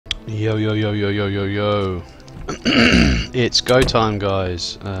Yo yo yo yo yo yo yo. It's go time,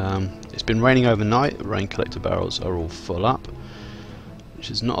 guys. It's been raining overnight. The rain collector barrels are all full up, which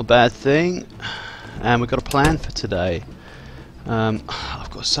is not a bad thing. And we've got a plan for today. I've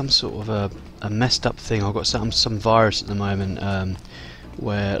got some sort of a messed up thing. I've got some virus at the moment,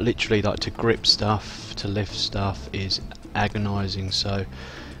 where literally, like, to grip stuff, to lift stuff is agonising. So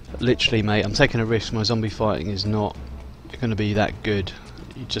literally, mate, I'm taking a risk. My zombie fighting is not going to be that good.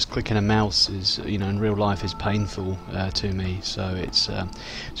 Just clicking a mouse is, you know, in real life is painful to me. So it's a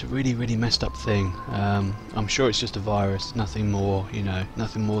really messed up thing. I'm sure it's just a virus, nothing more, you know,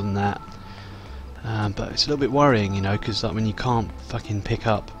 nothing more than that. But it's a little bit worrying, you know, because like when you can't fucking pick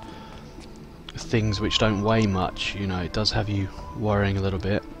up things which don't weigh much, you know, it does have you worrying a little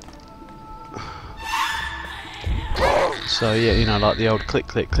bit. So yeah, you know, like the old click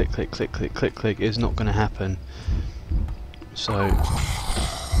click click click click click click click is not going to happen. So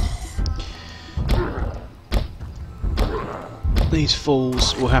these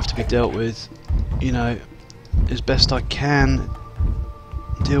fools will have to be dealt with, you know, as best I can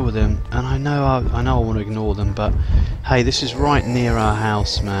deal with them. And I know I want to ignore them, but hey, this is right near our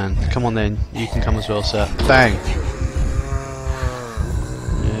house, man. Come on then, you can come as well, sir. Bang.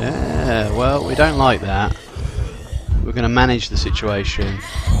 Yeah, well, we don't like that. We're going to manage the situation.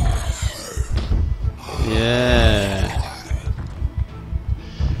 Yeah.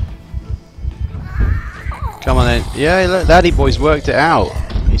 Come on then. Yeah, look, Daddy Boy's worked it out.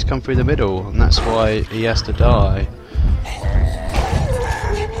 He's come through the middle, and that's why he has to die.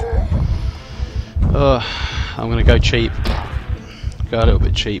 Oh, I'm going to go cheap. Go a little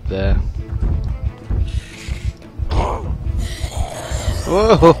bit cheap there.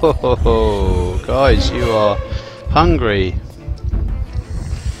 Whoa, guys, you are hungry.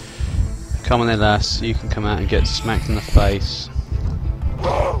 Come on then, lass. You can come out and get smacked in the face.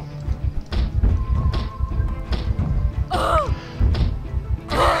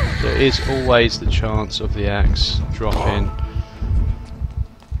 There is always the chance of the axe dropping,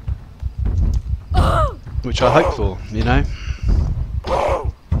 which I hope for, you know.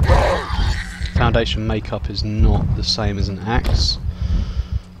 Foundation makeup is not the same as an axe.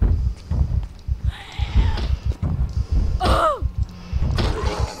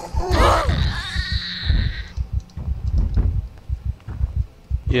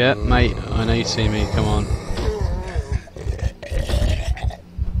 Yeah, mate, I know you see me, come on.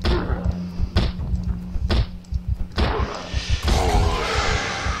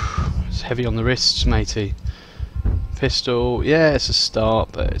 Heavy on the wrists, matey. Pistol, yeah, it's a start,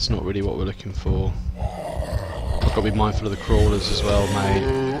 but it's not really what we're looking for. I've got to be mindful of the crawlers as well,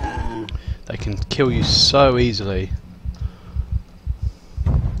 mate. They can kill you so easily.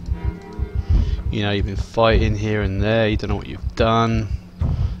 You know, you've been fighting here and there, you don't know what you've done.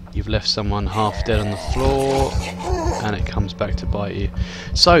 You've left someone half dead on the floor, and it comes back to bite you.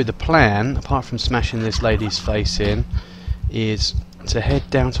 So the plan, apart from smashing this lady's face in, is to head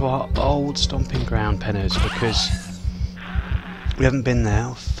down to our old stomping ground, Penners, because we haven't been there.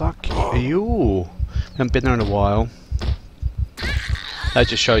 Oh, fuck you! We haven't been there in a while. That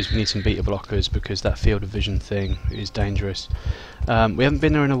just shows we need some beta blockers, because that field of vision thing is dangerous. We haven't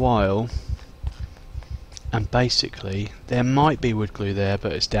been there in a while, and basically there might be wood glue there,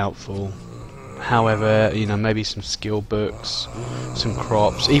 but it's doubtful. However, you know, maybe some skill books, some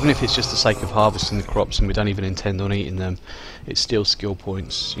crops. Even if it's just the sake of harvesting the crops and we don't even intend on eating them, it's still skill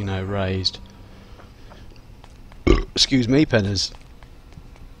points, you know, raised. Excuse me, Penners.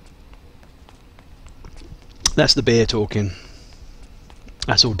 That's the beer talking.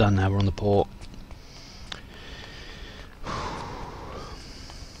 That's all done now, we're on the port.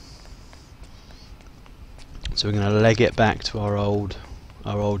 So we're going to leg it back to our old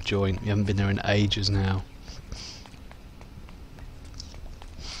joint. We haven't been there in ages now.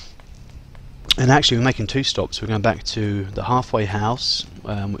 And actually we're making two stops. We're going back to the halfway house,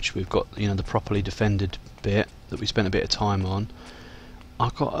 which we've got, you know, the properly defended bit that we spent a bit of time on.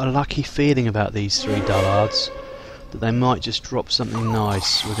 I've got a lucky feeling about these three dullards that they might just drop something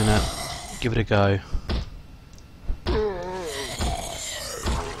nice. We're going to give it a go.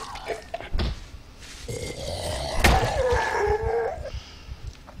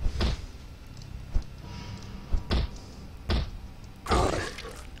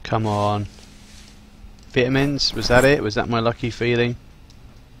 Come on. Vitamins, was that it? Was that my lucky feeling?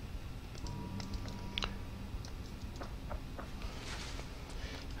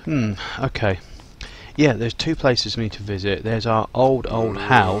 Okay. Yeah, there's two places we need to visit. There's our old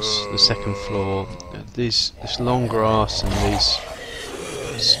house, the second floor. This long grass and these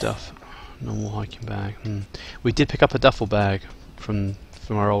stuff. Normal hiking bag. We did pick up a duffel bag from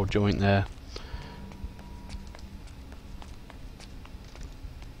from our old joint there.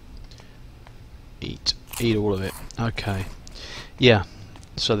 Eat all of it. Okay. Yeah.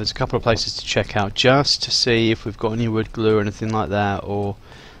 So there's a couple of places to check out just to see if we've got any wood glue or anything like that, or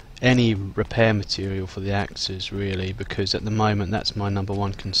any repair material for the axes, really, because at the moment that's my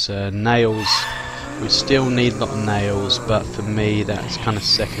 #1 concern. Nails, we still need a lot of nails, but for me that's kind of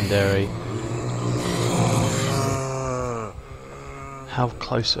secondary. How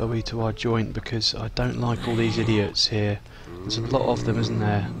close are we to our joint? Because I don't like all these idiots here. There's a lot of them, isn't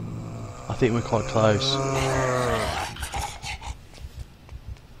there? I think we're quite close.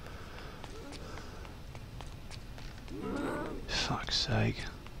 Fuck's sake.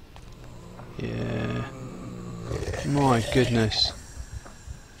 Yeah. My goodness.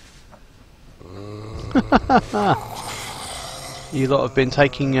 You lot have been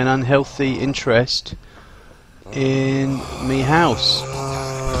taking an unhealthy interest in me house.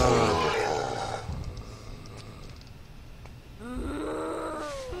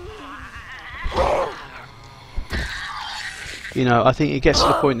 You know, I think it gets to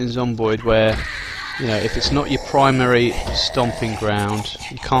the point in Zomboid where, you know, if it's not your primary stomping ground,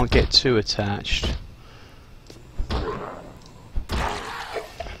 you can't get too attached.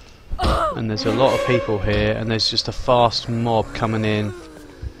 And there's a lot of people here, and there's just a fast mob coming in,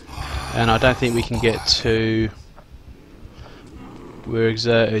 and I don't think we can get too... We're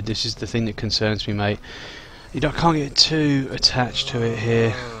exerted. This is the thing that concerns me, mate. You can't get too attached to it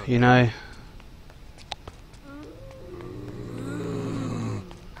here, you know.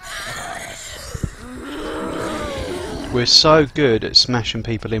 We're so good at smashing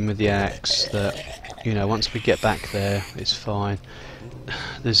people in with the axe that, you know, once we get back there, it's fine.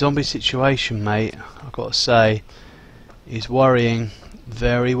 The zombie situation, mate, I've got to say, is worrying.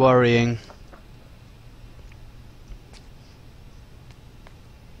 Very worrying.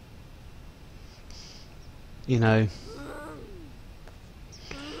 You know,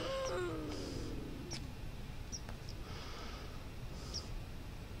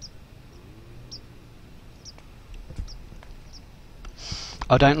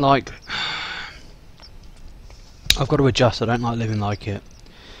 I don't like... I've got to adjust, I don't like living like it.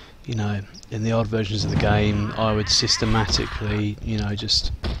 You know, in the old versions of the game, I would systematically, you know,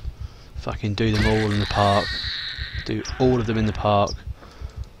 just fucking do them all in the park. Do all of them in the park.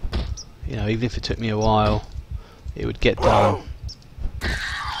 You know, even if it took me a while, it would get done.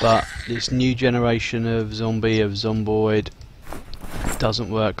 But this new generation of Zomboid doesn't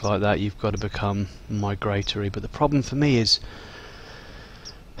work like that. You've got to become migratory. But the problem for me is,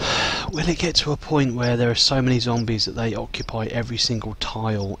 will it get to a point where there are so many zombies that they occupy every single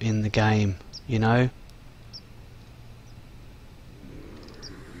tile in the game, you know?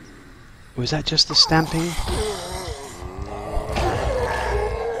 Was that just the stamping?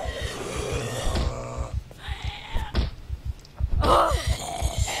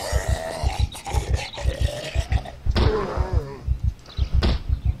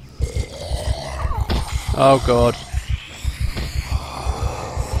 Oh god.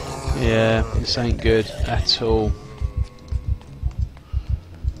 Yeah, this ain't good at all.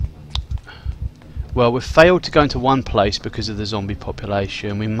 Well, we've failed to go into one place because of the zombie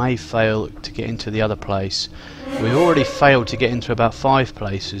population. We may fail to get into the other place. We've already failed to get into about 5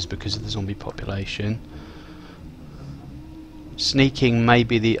 places because of the zombie population. Sneaking may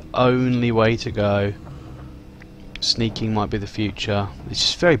be the only way to go. Sneaking might be the future. It's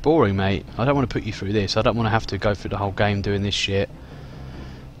just very boring, mate. I don't want to put you through this. I don't want to have to go through the whole game doing this shit.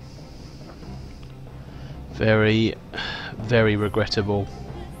 Very, very regrettable.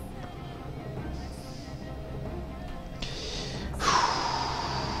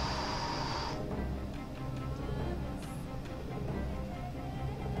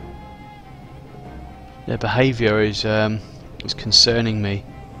 Their behaviour is concerning me.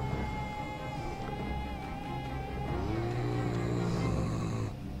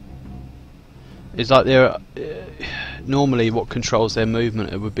 It's like they're normally what controls their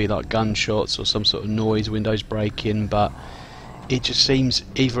movement. It would be like gunshots or some sort of noise, windows breaking, but it just seems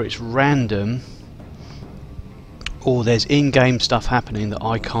either it's random or there's in-game stuff happening that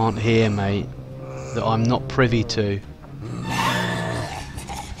I can't hear, mate, that I'm not privy to.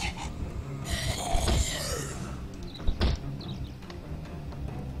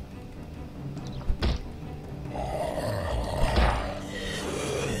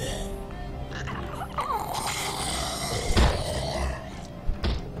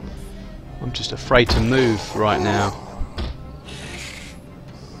 I'm just afraid to move right now.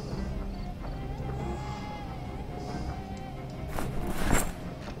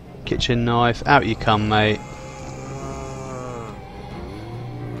 Kitchen knife, out you come, mate.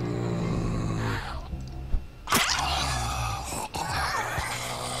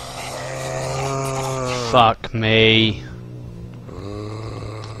 Fuck me.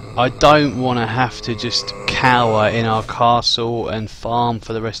 I don't want to have to just cower in our castle and farm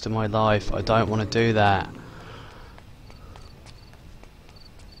for the rest of my life. I don't want to do that.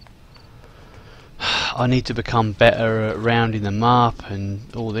 I need to become better at rounding them up and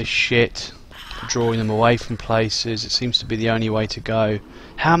all this shit. Drawing them away from places. It seems to be the only way to go.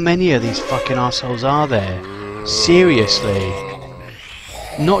 How many of these fucking assholes are there? Seriously.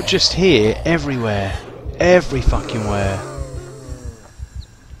 Not just here, everywhere. Every fucking where.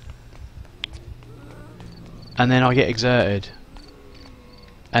 And then I get exerted.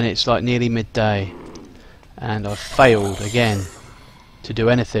 And it's like nearly midday. And I've failed again to do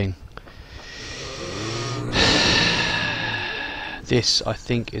anything. This, I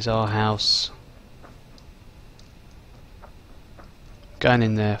think, is our house. Going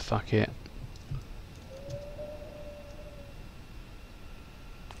in there, fuck it.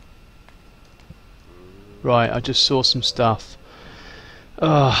 Right, I just saw some stuff.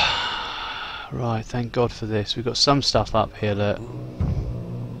 Oh, right, thank God for this. We've got some stuff up here, look.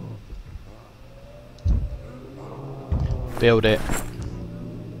 Build it.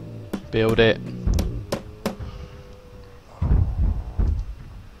 Build it.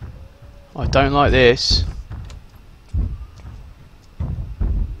 I don't like this.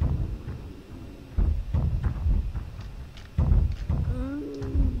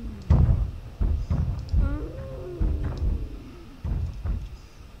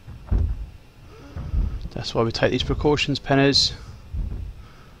 That's why we take these precautions, penners.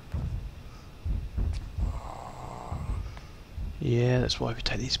 Yeah, that's why we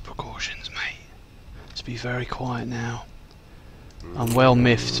take these precautions, mate. Let's be very quiet now. I'm well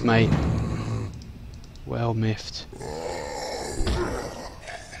miffed, mate. Well miffed.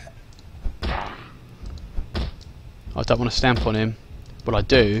 I don't want to stamp on him. Well, I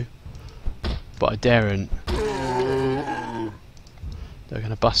do, but I daren't. They're going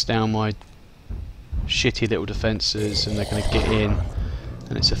to bust down my shitty little defences and they're going to get in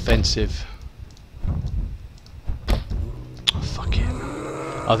and it's offensive. Oh, fuck it.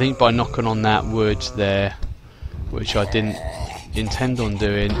 I think by knocking on that wood there, which I didn't intend on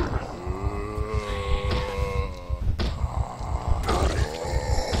doing,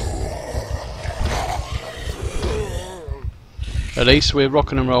 at least we're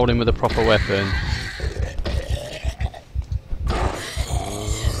rocking and rolling with a proper weapon.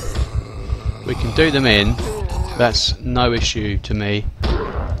 We can do them in, that's no issue to me.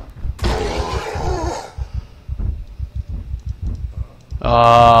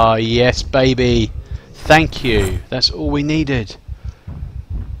 Ah, yes baby, thank you, that's all we needed.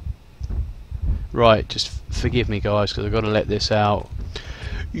 Right, just forgive me guys because I've got to let this out.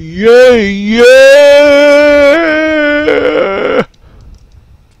 Yeah, yeah!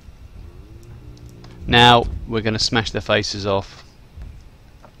 Now we're going to smash their faces off.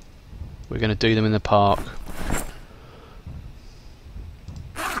 We're going to do them in the park.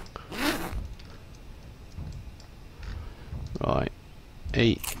 Right,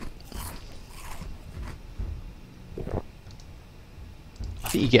 eat. I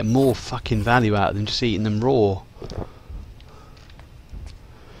think you get more fucking value out of them just eating them raw.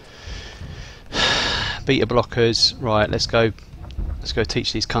 Beta blockers. Right, let's go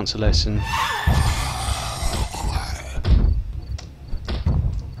teach these cunts a lesson.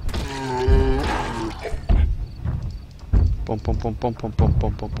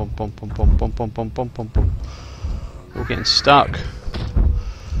 We're getting stuck.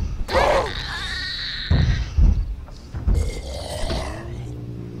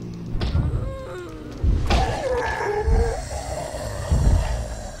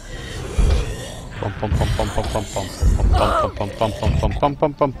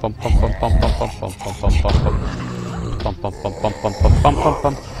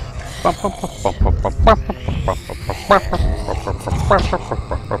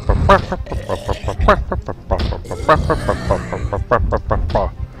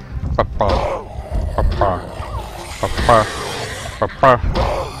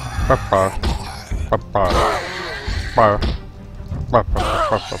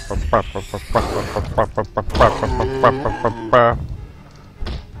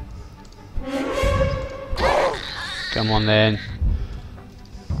 Come on then.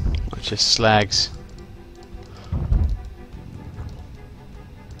 Not just slags.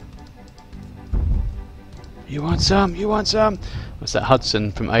 You want some? You want some? What's that,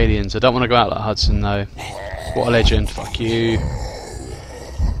 Hudson from Aliens? I don't want to go out like Hudson though. What a legend. Fuck you.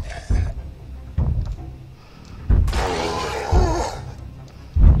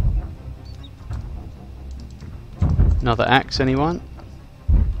 Another axe, anyone?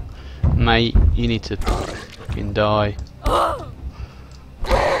 Mate, You need to fucking die.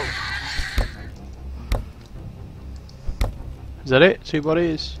 Is that it? 2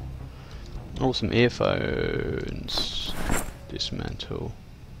 bodies? Awesome earphones. Dismantle.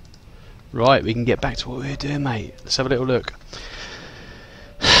 Right, we can get back to what we were doing, mate. Let's have a little look.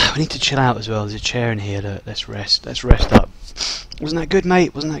 We need to chill out as well. There's a chair in here. Look, let's rest. Let's rest up. Wasn't that good,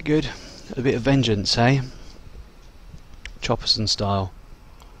 mate? Wasn't that good? A bit of vengeance, eh? Chopperson style.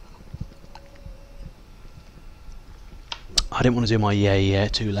 I didn't want to do my yeah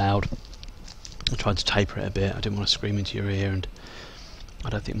too loud. I tried to taper it a bit. I didn't want to scream into your ear, and I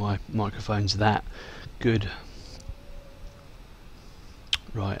don't think my microphone's that good.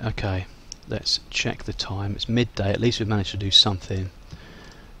 Right, okay. Let's check the time. It's midday. At least we've managed to do something.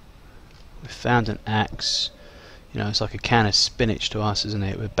 We've found an axe. You know, it's like a can of spinach to us, isn't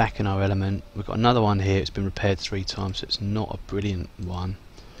it? We're back in our element. We've got another one here. It's been repaired 3 times, so it's not a brilliant one.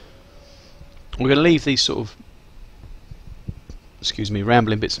 We're going to leave these sort of, excuse me,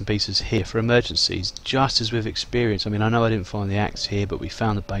 rambling bits and pieces here for emergencies, just as we've experienced. I mean, I know I didn't find the axe here, but we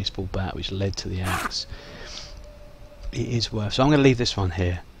found the baseball bat which led to the axe. It is worth. So I'm going to leave this one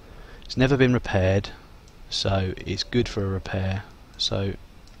here. It's never been repaired, so it's good for a repair. So,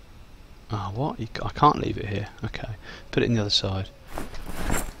 what? I can't leave it here. Okay, put it in the other side.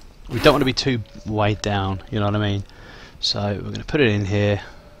 We don't want to be too weighed down, you know what I mean? So we're going to put it in here.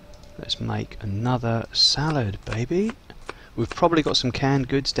 Let's make another salad, baby. We've probably got some canned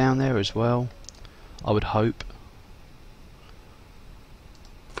goods down there as well, I would hope.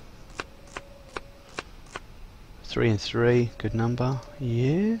 Three and 3, good number.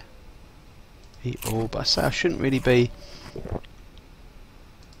 Yeah. Eat all, but I say I shouldn't really be.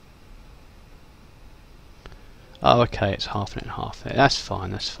 Oh, okay, it's half it and half it. That's fine,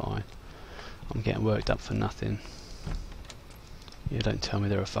 that's fine. I'm getting worked up for nothing. Yeah, don't tell me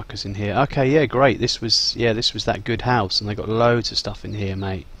there are fuckers in here. Okay, yeah, great. This was that good house, and they got loads of stuff in here,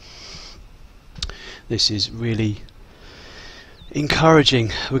 mate. This is really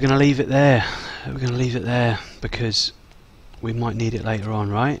encouraging. We're going to leave it there. We're going to leave it there because we might need it later on,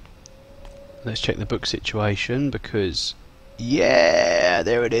 right? Let's check the book situation because, yeah,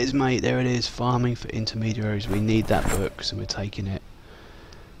 there it is, mate. There it is. Farming for intermediaries. We need that book, so we're taking it.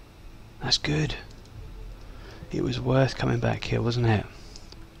 That's good. It was worth coming back here, wasn't it?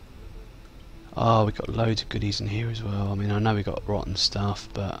 Oh, we got loads of goodies in here as well. I mean, I know we got rotten stuff,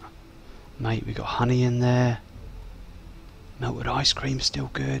 but mate, we got honey in there. Melted ice cream's still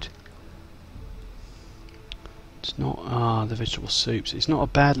good. It's not, the vegetable soups. It's not a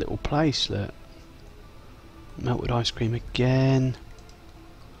bad little place, look. Melted ice cream again.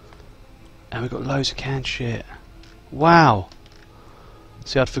 And we've got loads of canned shit. Wow!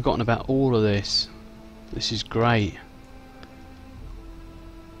 See, I'd forgotten about all of this. This is great.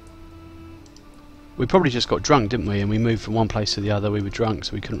 We probably just got drunk, didn't we? And we moved from one place to the other. We were drunk,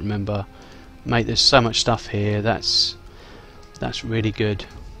 so we couldn't remember. Mate, there's so much stuff here. That's really good.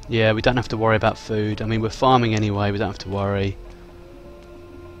 Yeah, we don't have to worry about food. I mean, we're farming anyway. We don't have to worry.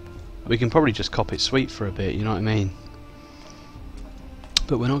 We can probably just cop it sweet for a bit, you know what I mean?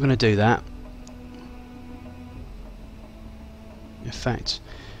 But we're not going to do that. In fact,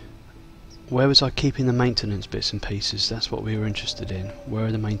 where was I keeping the maintenance bits and pieces? That's what we were interested in. Where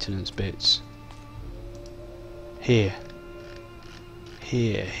are the maintenance bits? Here.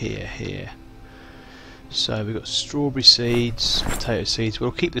 Here, here, here. So we've got strawberry seeds, potato seeds.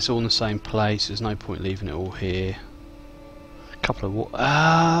 We'll keep this all in the same place. There's no point leaving it all here. A couple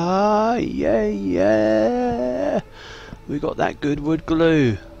of yeah. We got that good wood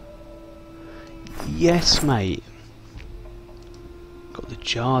glue. Yes, mate. Got the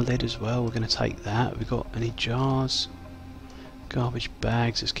jar lid as well. We're going to take that. We got any jars? Garbage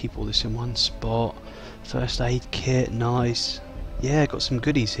bags. Let's keep all this in one spot. First aid kit. Nice. Yeah, got some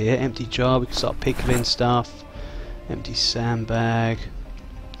goodies here. Empty jar, we can start pickling stuff. Empty sandbag.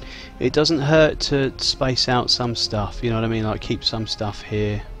 It doesn't hurt to space out some stuff, you know what I mean? Like keep some stuff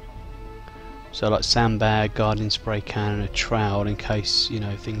here. So like sandbag, gardening spray can and a trowel in case, you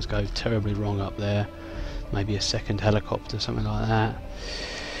know, things go terribly wrong up there. Maybe a second helicopter, something like that.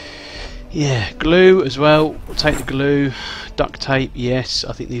 Yeah, glue as well. We'll take the glue. Duct tape, yes.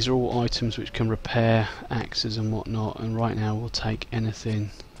 I think these are all items which can repair axes and whatnot. And right now we'll take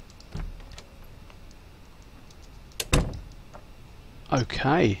anything.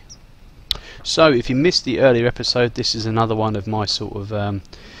 Okay. So if you missed the earlier episode, this is another one of my sort of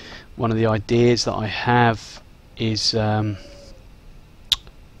one of the ideas that I have is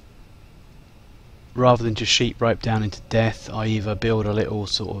rather than just sheep rope down into death, I either build a little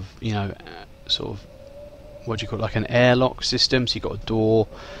sort of, you know, what do you call it, like an airlock system. So you've got a door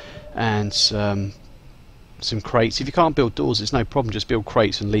and some crates. If you can't build doors, it's no problem, just build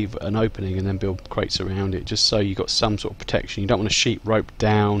crates and leave an opening and then build crates around it, just so you've got some sort of protection. You don't want to sheep rope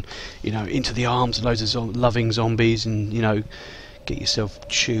down, you know, into the arms of loads of loving zombies and, you know, get yourself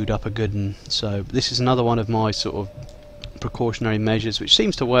chewed up a good one. So this is another one of my sort of precautionary measures, which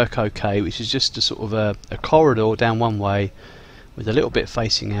seems to work okay, which is just a sort of a corridor down one way with a little bit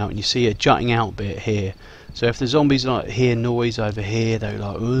facing out, and you see a jutting out bit here. So if the zombies like hear noise over here, they're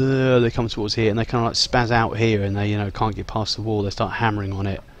like, ugh, they come towards here, and they kind of like spaz out here, and they, you know, can't get past the wall. They start hammering on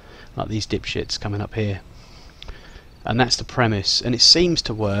it, like these dipshits coming up here. And that's the premise, and it seems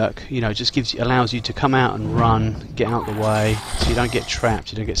to work. You know, it just allows you to come out and run, get out of the way, so you don't get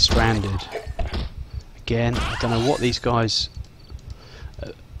trapped, you don't get stranded. Again, I don't know what these guys,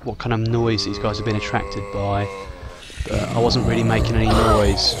 what kind of noise these guys have been attracted by, but I wasn't really making any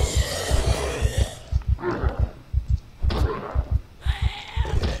noise.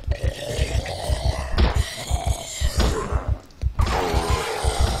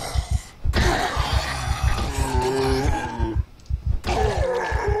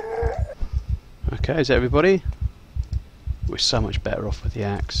 Okay, is that everybody? We're so much better off with the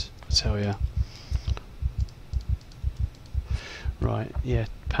axe, I tell ya. Right, yeah,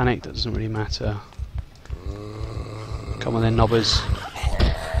 panic, that doesn't really matter. Come on then, knobbers.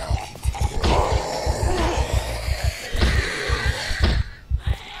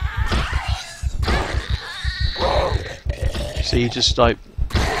 So you just like,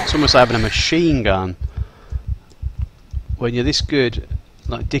 it's almost like having a machine gun when you're this good,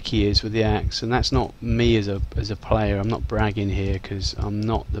 like Dickie is with the axe. And that's not me as a player, I'm not bragging here because I'm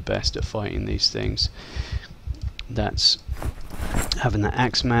not the best at fighting these things. That's having that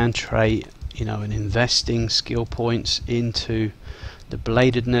Axeman trait, you know, and investing skill points into the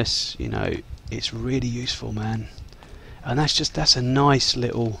bladedness, you know, it's really useful, man. And that's a nice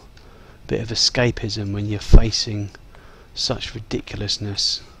little bit of escapism when you're facing such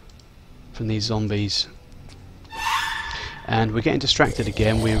ridiculousness from these zombies. And we're getting distracted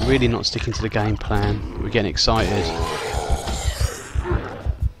again, we're really not sticking to the game plan, we're getting excited.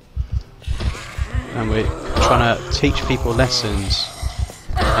 And we're trying to teach people lessons.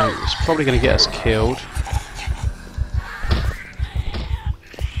 It's probably going to get us killed.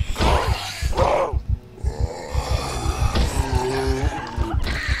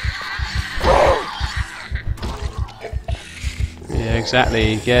 Yeah,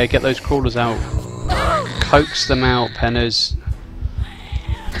 exactly. Yeah, get those crawlers out. Coax them out, penners.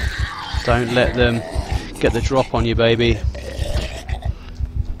 Don't let them get the drop on you, baby.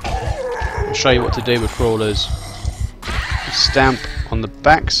 I'll show you what to do with crawlers. Stamp on the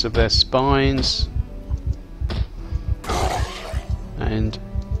backs of their spines, and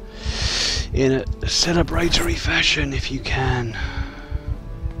in a celebratory fashion, if you can.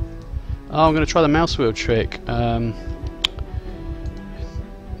 Oh, I'm going to try the mouse wheel trick.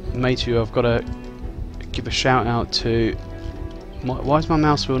 Matey, I've got to give a shout out to. Why is my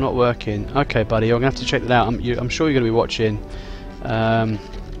mouse wheel not working? Okay, buddy, I'm going to have to check that out. I'm sure you're going to be watching.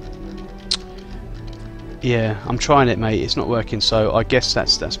 Yeah, I'm trying it, mate. It's not working, so I guess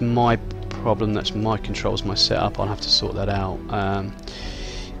that's my problem. That's my controls, my setup. I'll have to sort that out.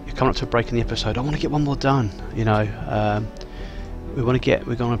 You're coming up to a break in the episode. I want to get one more done. You know, we're going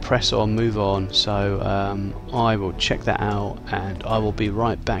to press on, move on. So I will check that out, and I will be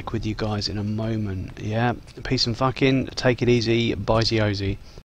right back with you guys in a moment. Yeah, peace and fucking. Take it easy. Bye, Ozzy.